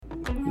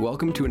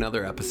Welcome to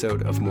another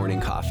episode of Morning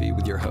Coffee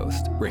with your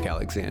host, Rick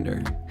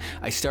Alexander.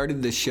 I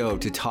started this show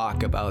to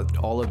talk about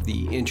all of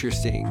the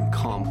interesting,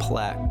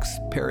 complex,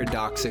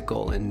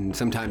 paradoxical, and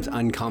sometimes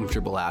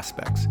uncomfortable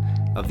aspects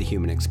of the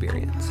human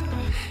experience.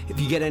 If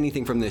you get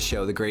anything from this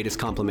show, the greatest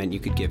compliment you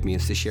could give me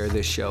is to share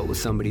this show with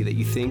somebody that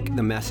you think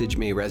the message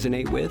may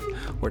resonate with,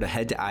 or to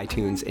head to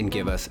iTunes and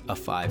give us a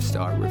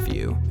 5-star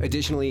review.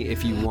 Additionally,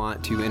 if you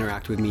want to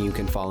interact with me, you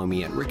can follow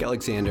me at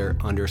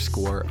RickAlexander_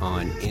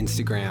 on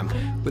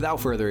Instagram. Without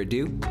further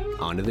ado,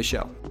 on to the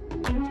show.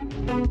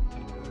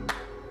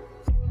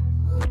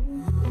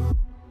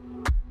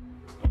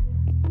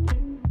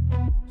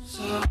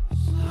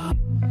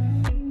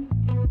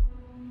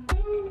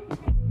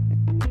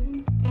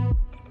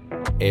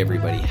 Hey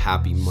everybody,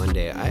 happy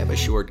Monday. I have a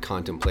short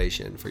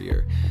contemplation for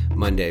your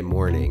Monday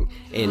morning,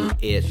 and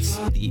it's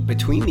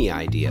between the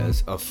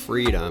ideas of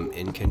freedom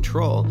and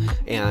control.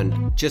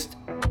 And just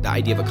the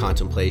idea of a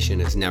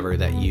contemplation is never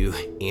that you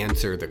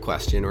answer the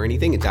question or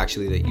anything. It's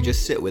actually that you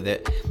just sit with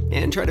it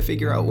and try to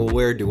figure out, well,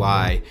 where do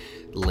I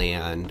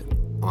land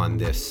on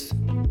this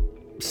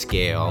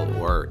scale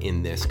or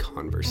in this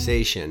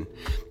conversation?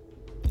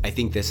 I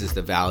think this is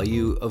the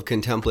value of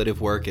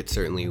contemplative work. It's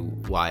certainly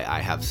why I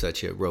have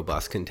such a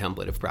robust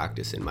contemplative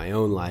practice in my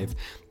own life,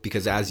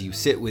 because as you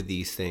sit with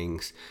these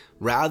things,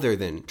 rather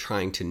than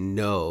trying to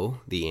know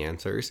the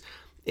answers,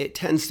 it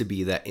tends to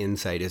be that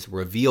insight is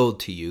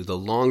revealed to you the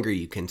longer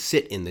you can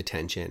sit in the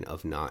tension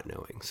of not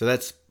knowing. So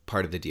that's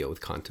part of the deal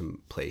with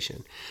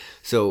contemplation.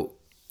 So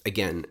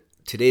again,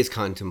 today's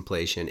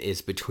contemplation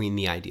is between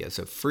the ideas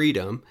of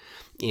freedom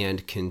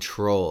and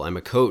control. I'm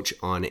a coach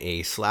on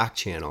a Slack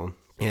channel,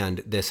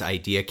 and this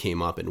idea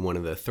came up in one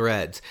of the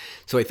threads.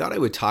 So I thought I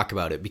would talk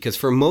about it because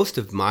for most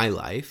of my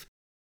life,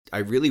 I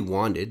really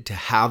wanted to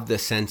have the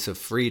sense of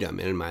freedom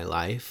in my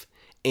life.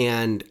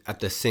 And at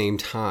the same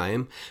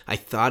time, I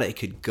thought I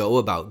could go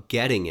about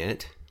getting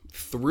it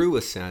through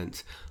a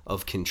sense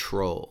of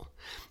control.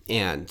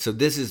 And so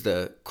this is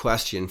the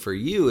question for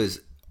you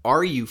is,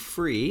 are you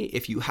free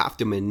if you have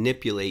to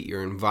manipulate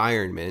your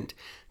environment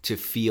to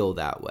feel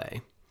that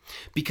way?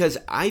 Because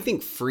I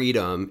think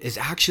freedom is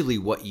actually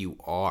what you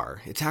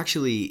are. It's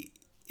actually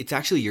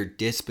your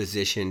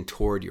disposition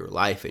toward your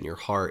life and your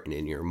heart and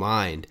in your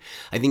mind.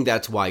 I think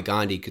that's why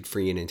Gandhi could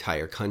free an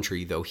entire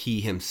country, though he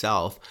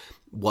himself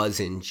was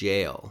in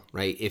jail,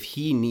 right? If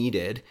he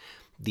needed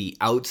the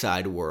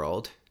outside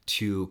world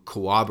to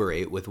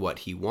cooperate with what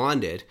he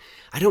wanted,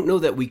 I don't know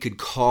that we could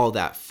call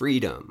that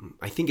freedom.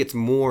 I think it's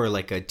more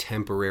like a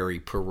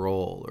temporary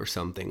parole or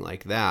something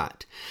like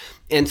that.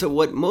 And so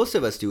what most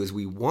of us do is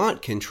we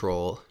want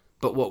control,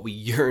 but what we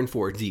yearn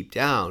for deep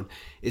down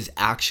is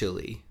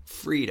actually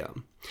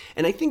freedom.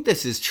 And I think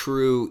this is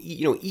true,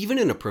 even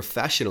in a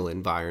professional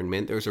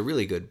environment. There's a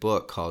really good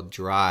book called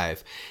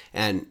Drive,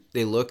 and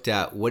they looked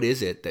at what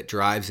is it that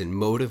drives and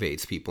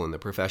motivates people in the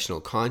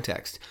professional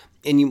context.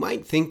 And you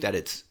might think that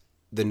it's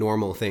the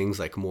normal things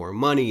like more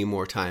money,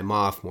 more time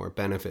off, more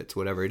benefits,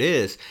 whatever it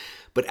is.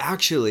 But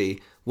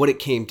actually, what it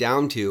came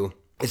down to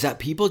is that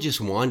people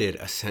just wanted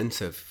a sense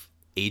of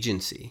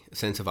agency, a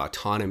sense of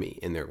autonomy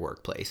in their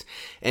workplace.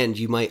 And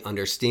you might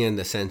understand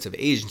the sense of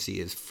agency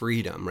is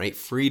freedom, right?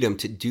 Freedom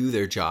to do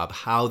their job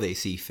how they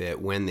see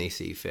fit, when they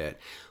see fit,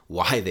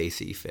 why they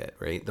see fit,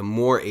 right? The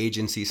more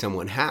agency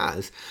someone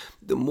has,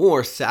 the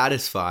more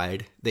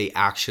satisfied they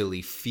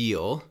actually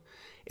feel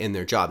in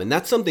their job. And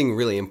that's something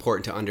really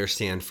important to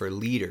understand for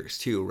leaders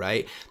too,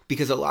 right?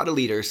 Because a lot of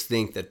leaders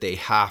think that they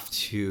have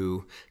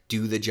to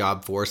do the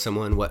job for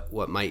someone,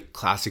 what might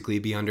classically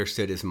be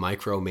understood as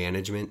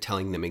micromanagement,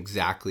 telling them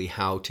exactly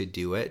how to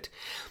do it.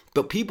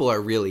 But people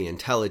are really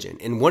intelligent.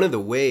 And one of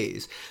the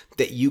ways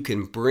that you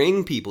can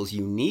bring people's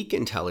unique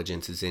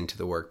intelligences into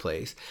the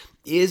workplace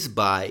is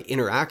by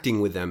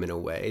interacting with them in a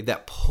way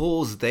that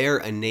pulls their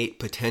innate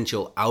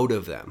potential out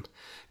of them,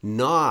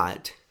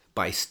 not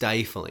by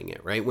stifling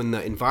it, right? When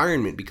the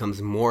environment becomes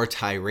more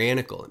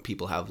tyrannical and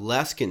people have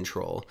less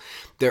control,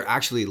 they're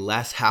actually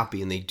less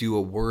happy and they do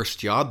a worse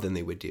job than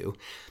they would do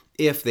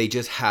if they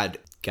just had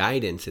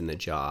guidance in the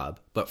job,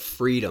 but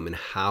freedom in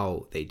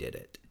how they did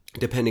it.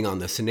 Depending on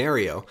the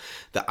scenario,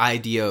 the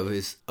idea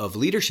of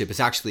leadership is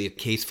actually a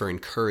case for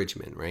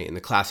encouragement, right? In the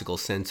classical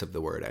sense of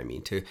the word, I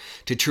mean, to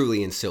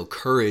truly instill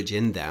courage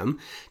in them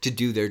to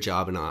do their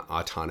job in an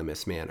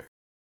autonomous manner.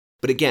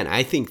 But again,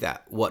 I think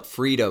that what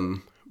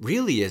freedom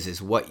really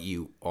is what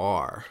you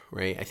are,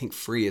 right? I think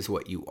free is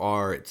what you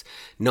are. It's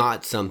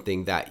not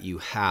something that you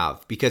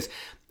have. Because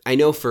I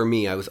know for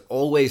me, I was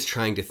always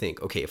trying to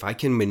think, okay, if I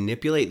can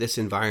manipulate this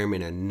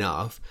environment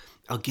enough,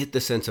 I'll get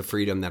the sense of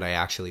freedom that I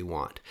actually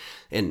want.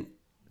 And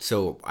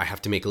so I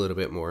have to make a little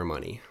bit more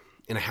money.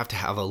 And I have to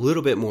have a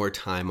little bit more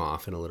time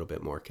off and a little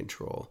bit more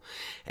control.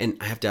 And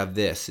I have to have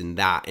this and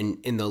that.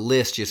 And the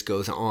list just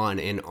goes on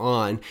and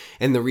on.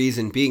 And the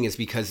reason being is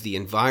because the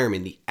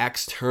environment, the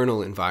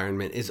external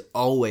environment is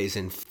always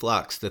in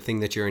flux. The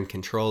thing that you're in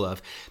control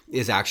of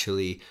is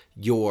actually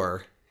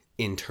your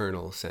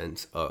internal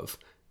sense of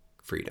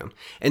freedom.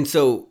 And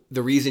so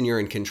the reason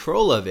you're in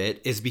control of it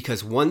is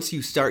because once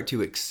you start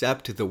to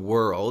accept the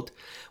world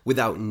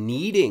without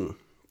needing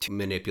to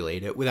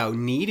manipulate it, without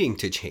needing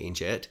to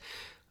change it,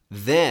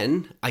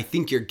 then I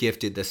think you're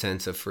gifted the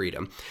sense of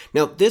freedom.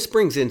 Now, this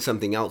brings in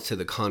something else to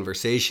the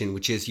conversation,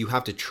 which is you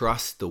have to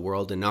trust the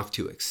world enough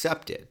to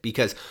accept it,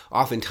 because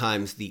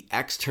oftentimes the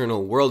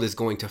external world is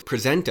going to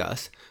present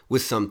us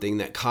with something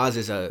that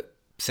causes a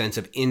sense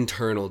of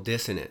internal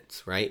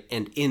dissonance, right?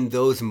 And in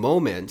those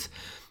moments,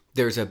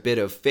 there's a bit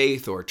of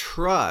faith or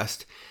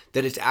trust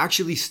that it's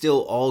actually still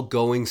all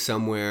going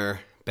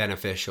somewhere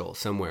beneficial,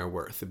 somewhere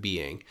worth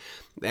being.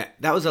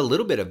 That was a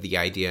little bit of the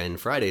idea in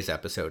Friday's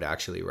episode,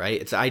 actually, right?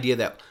 It's the idea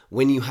that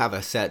when you have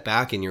a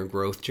setback in your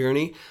growth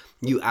journey,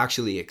 you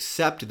actually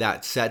accept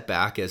that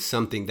setback as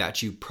something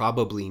that you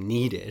probably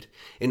needed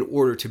in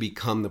order to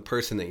become the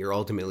person that you're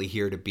ultimately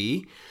here to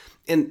be.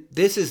 And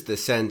this is the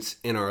sense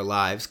in our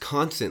lives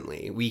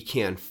constantly. We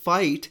can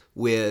fight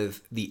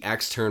with the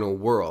external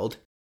world,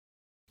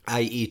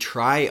 i.e.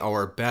 try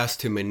our best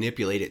to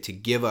manipulate it to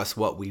give us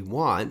what we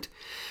want.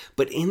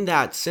 But in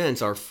that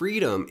sense, our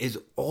freedom is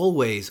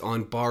always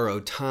on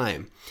borrowed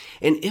time.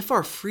 And if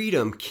our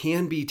freedom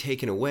can be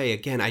taken away,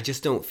 again, I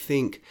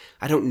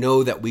don't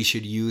know that we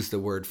should use the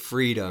word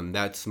freedom.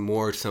 That's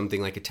more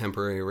something like a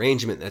temporary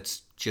arrangement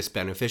that's just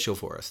beneficial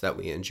for us, that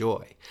we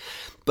enjoy.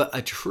 But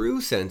a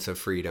true sense of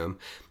freedom,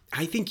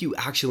 I think you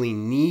actually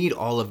need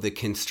all of the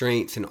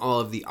constraints and all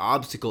of the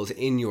obstacles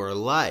in your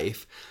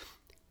life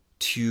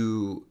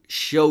to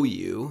show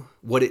you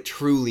what it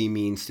truly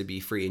means to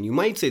be free. And you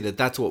might say that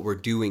that's what we're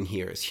doing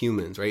here as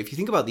humans, right? If you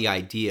think about the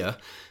idea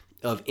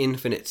of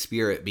infinite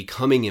spirit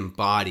becoming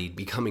embodied,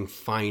 becoming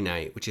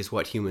finite, which is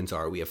what humans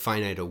are. We have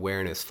finite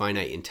awareness,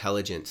 finite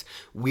intelligence.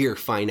 We're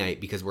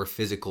finite because we're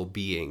physical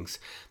beings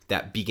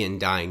that begin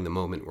dying the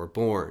moment we're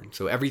born.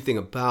 So everything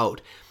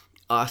about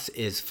us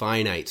is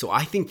finite. So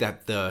I think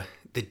that the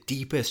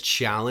deepest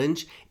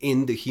challenge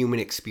in the human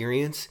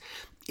experience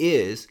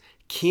is,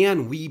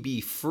 can we be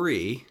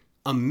free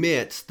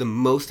amidst the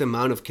most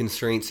amount of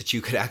constraints that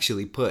you could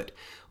actually put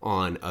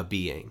on a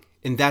being?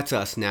 And that's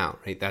us now,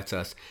 right? That's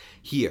us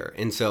here.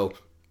 And so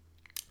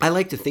I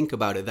like to think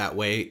about it that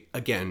way,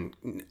 again,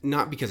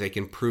 not because I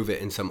can prove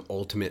it in some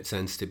ultimate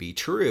sense to be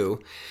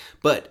true,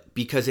 but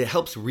because it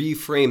helps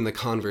reframe the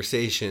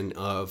conversation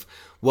of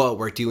what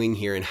we're doing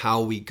here and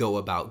how we go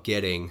about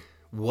getting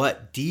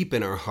what deep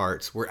in our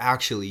hearts we're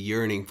actually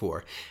yearning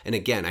for. And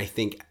again, I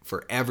think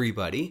for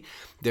everybody,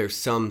 there's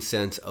some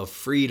sense of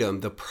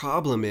freedom. The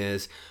problem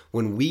is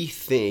when we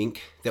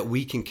think that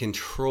we can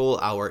control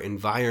our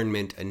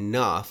environment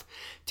enough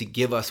to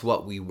give us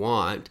what we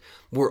want,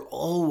 we're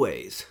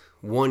always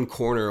one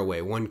corner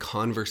away, one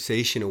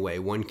conversation away,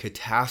 one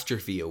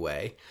catastrophe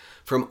away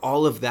from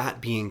all of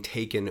that being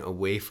taken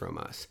away from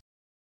us.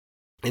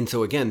 And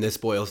so again, this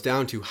boils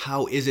down to,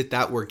 how is it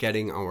that we're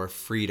getting our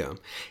freedom?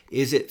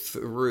 Is it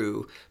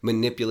through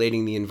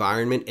manipulating the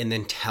environment and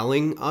then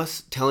telling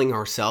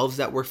ourselves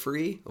that we're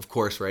free? Of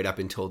course, right up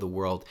until the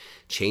world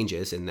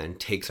changes and then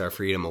takes our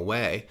freedom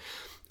away.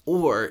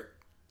 Or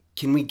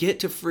can we get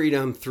to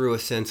freedom through a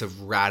sense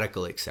of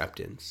radical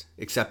acceptance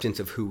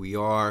of who we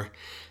are,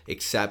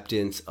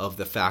 acceptance of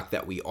the fact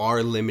that we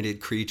are limited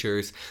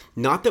creatures,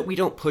 not that we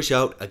don't push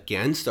out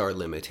against our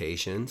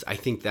limitations. I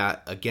think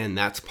that, again,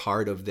 that's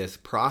part of this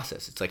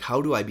process. It's like,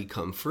 how do I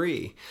become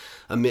free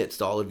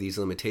amidst all of these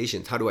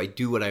limitations? How do I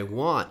do what I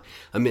want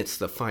amidst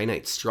the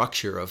finite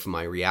structure of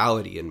my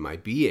reality and my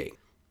being?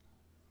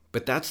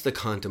 But that's the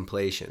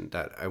contemplation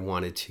that I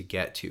wanted to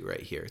get to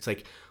right here. It's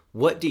like,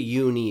 what do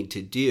you need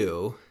to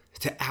do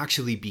to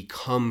actually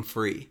become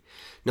free?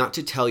 Not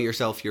to tell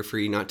yourself you're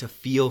free, not to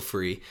feel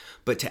free,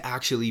 but to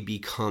actually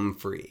become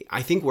free.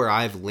 I think where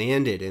I've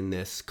landed in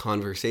this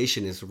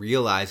conversation is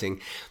realizing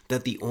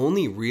that the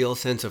only real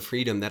sense of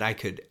freedom that I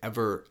could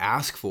ever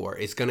ask for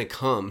is going to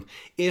come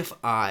if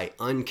I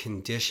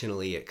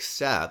unconditionally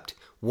accept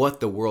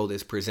what the world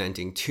is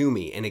presenting to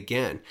me. And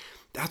again,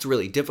 that's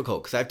really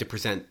difficult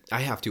because I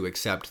have to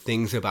accept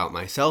things about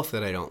myself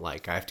that I don't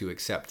like. I have to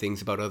accept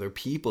things about other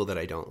people that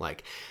I don't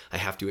like. I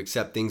have to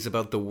accept things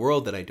about the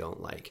world that I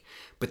don't like.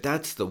 But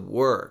that's the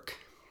work.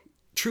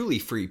 Truly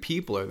free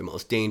people are the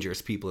most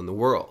dangerous people in the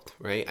world,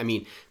 right? I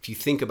mean, if you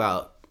think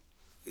about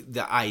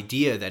the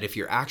idea that if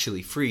you're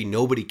actually free,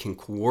 nobody can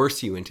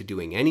coerce you into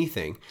doing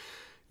anything,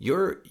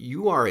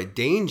 you are a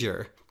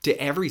danger to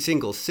every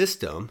single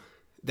system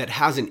that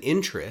has an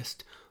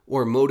interest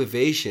or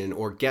motivation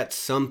or gets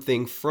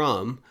something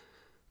from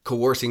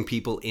coercing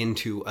people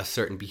into a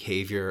certain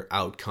behavior,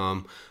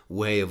 outcome,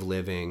 way of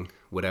living,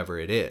 whatever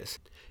it is.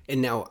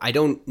 And now I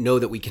don't know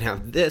that we can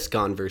have this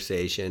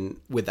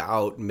conversation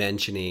without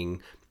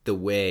mentioning the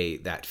way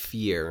that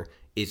fear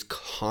is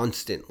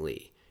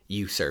constantly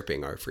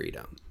usurping our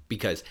freedom.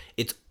 Because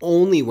it's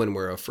only when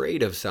we're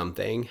afraid of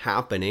something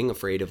happening,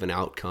 afraid of an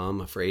outcome,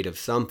 afraid of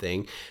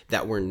something,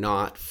 that we're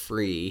not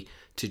free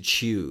to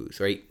choose,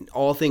 right?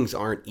 All things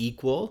aren't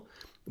equal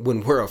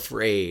when we're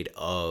afraid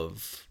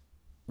of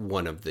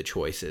one of the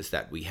choices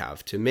that we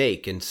have to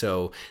make. And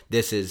so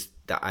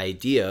the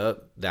idea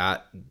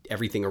that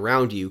everything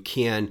around you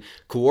can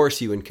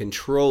coerce you and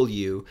control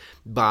you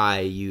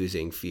by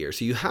using fear.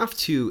 So you have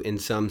to, in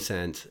some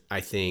sense, I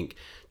think,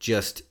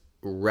 just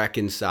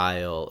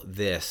reconcile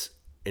this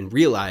and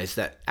realize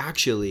that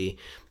actually,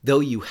 though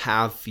you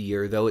have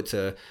fear, though it's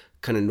a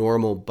kind of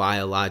normal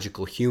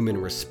biological human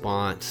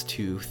response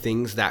to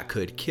things that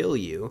could kill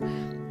you,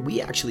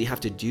 we actually have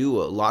to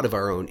do a lot of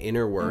our own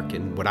inner work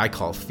and what I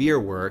call fear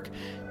work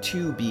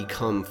to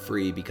become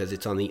free, because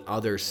it's on the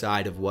other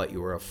side of what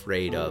you're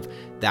afraid of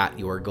that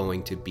you are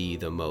going to be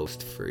the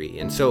most free.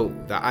 And so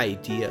the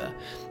idea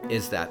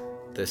is that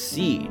the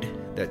seed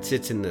that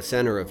sits in the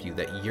center of you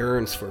that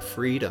yearns for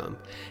freedom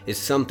is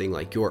something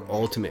like your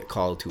ultimate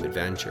call to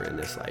adventure in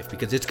this life,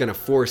 because it's going to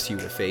force you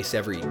to face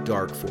every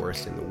dark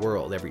force in the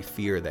world, every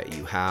fear that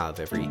you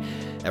have,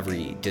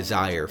 every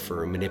desire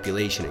for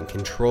manipulation and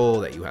control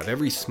that you have.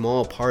 Every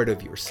small part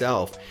of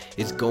yourself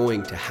is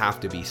going to have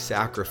to be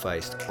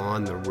sacrificed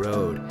on the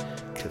road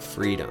to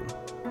freedom.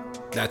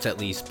 That's at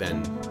least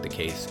been the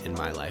case in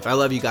my life. I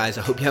love you guys.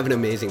 I hope you have an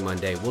amazing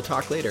Monday. We'll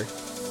talk later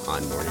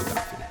on Morning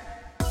Coffee.